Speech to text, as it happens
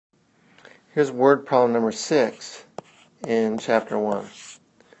Here's word problem number 6 in chapter 1.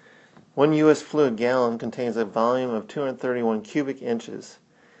 1 U.S. fluid gallon contains a volume of 231 cubic inches.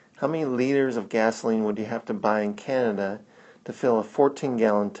 How many liters of gasoline would you have to buy in Canada to fill a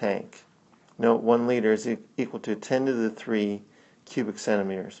 14-gallon tank? Note 1 liter is equal to 10 to the 3 cubic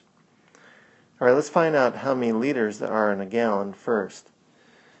centimeters. Alright, let's find out how many liters there are in a gallon first.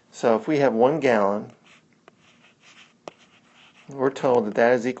 So if we have 1 gallon, we're told that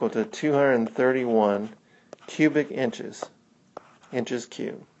that is equal to 231 cubic inches, inches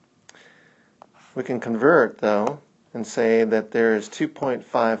cubed. We can convert, though, and say that there is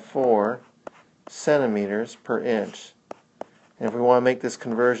 2.54 centimeters per inch. And if we want to make this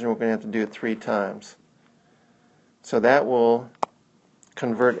conversion, we're going to have to do it 3 times. So that will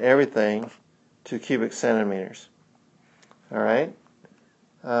convert everything to cubic centimeters. Alright?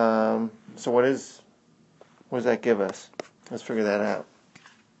 So what does that give us? Let's figure that out.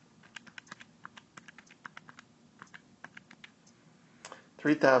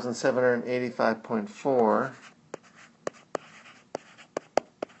 (3,785.4)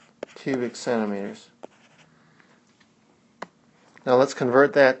 cubic centimeters. Now let's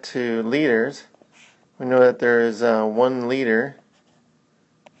convert that to liters. We know that there is 1 liter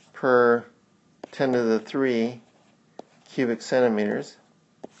per 10 to the 3 cubic centimeters.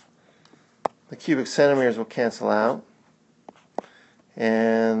 The cubic centimeters will cancel out,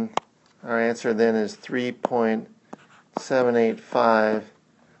 and our answer then is 3.785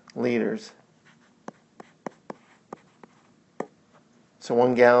 liters. So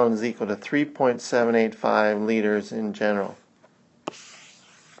 1 gallon is equal to 3.785 liters in general.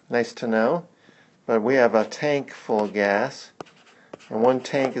 Nice to know, but we have a tank full of gas, and 1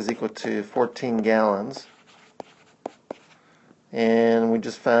 tank is equal to 14 gallons. And we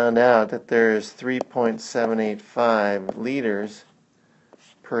just found out that there is 3.785 liters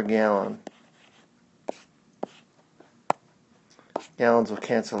per gallon. Gallons will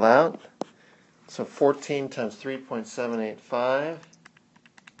cancel out. So 14 times 3.785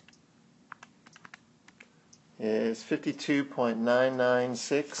 is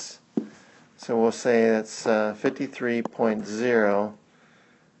 52.996. So we'll say that's 53.0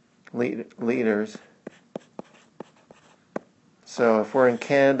 liters. So if we're in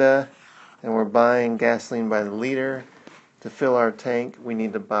Canada and we're buying gasoline by the liter to fill our tank, we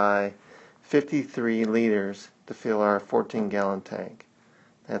need to buy 53 liters to fill our 14-gallon tank.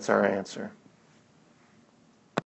 That's our answer.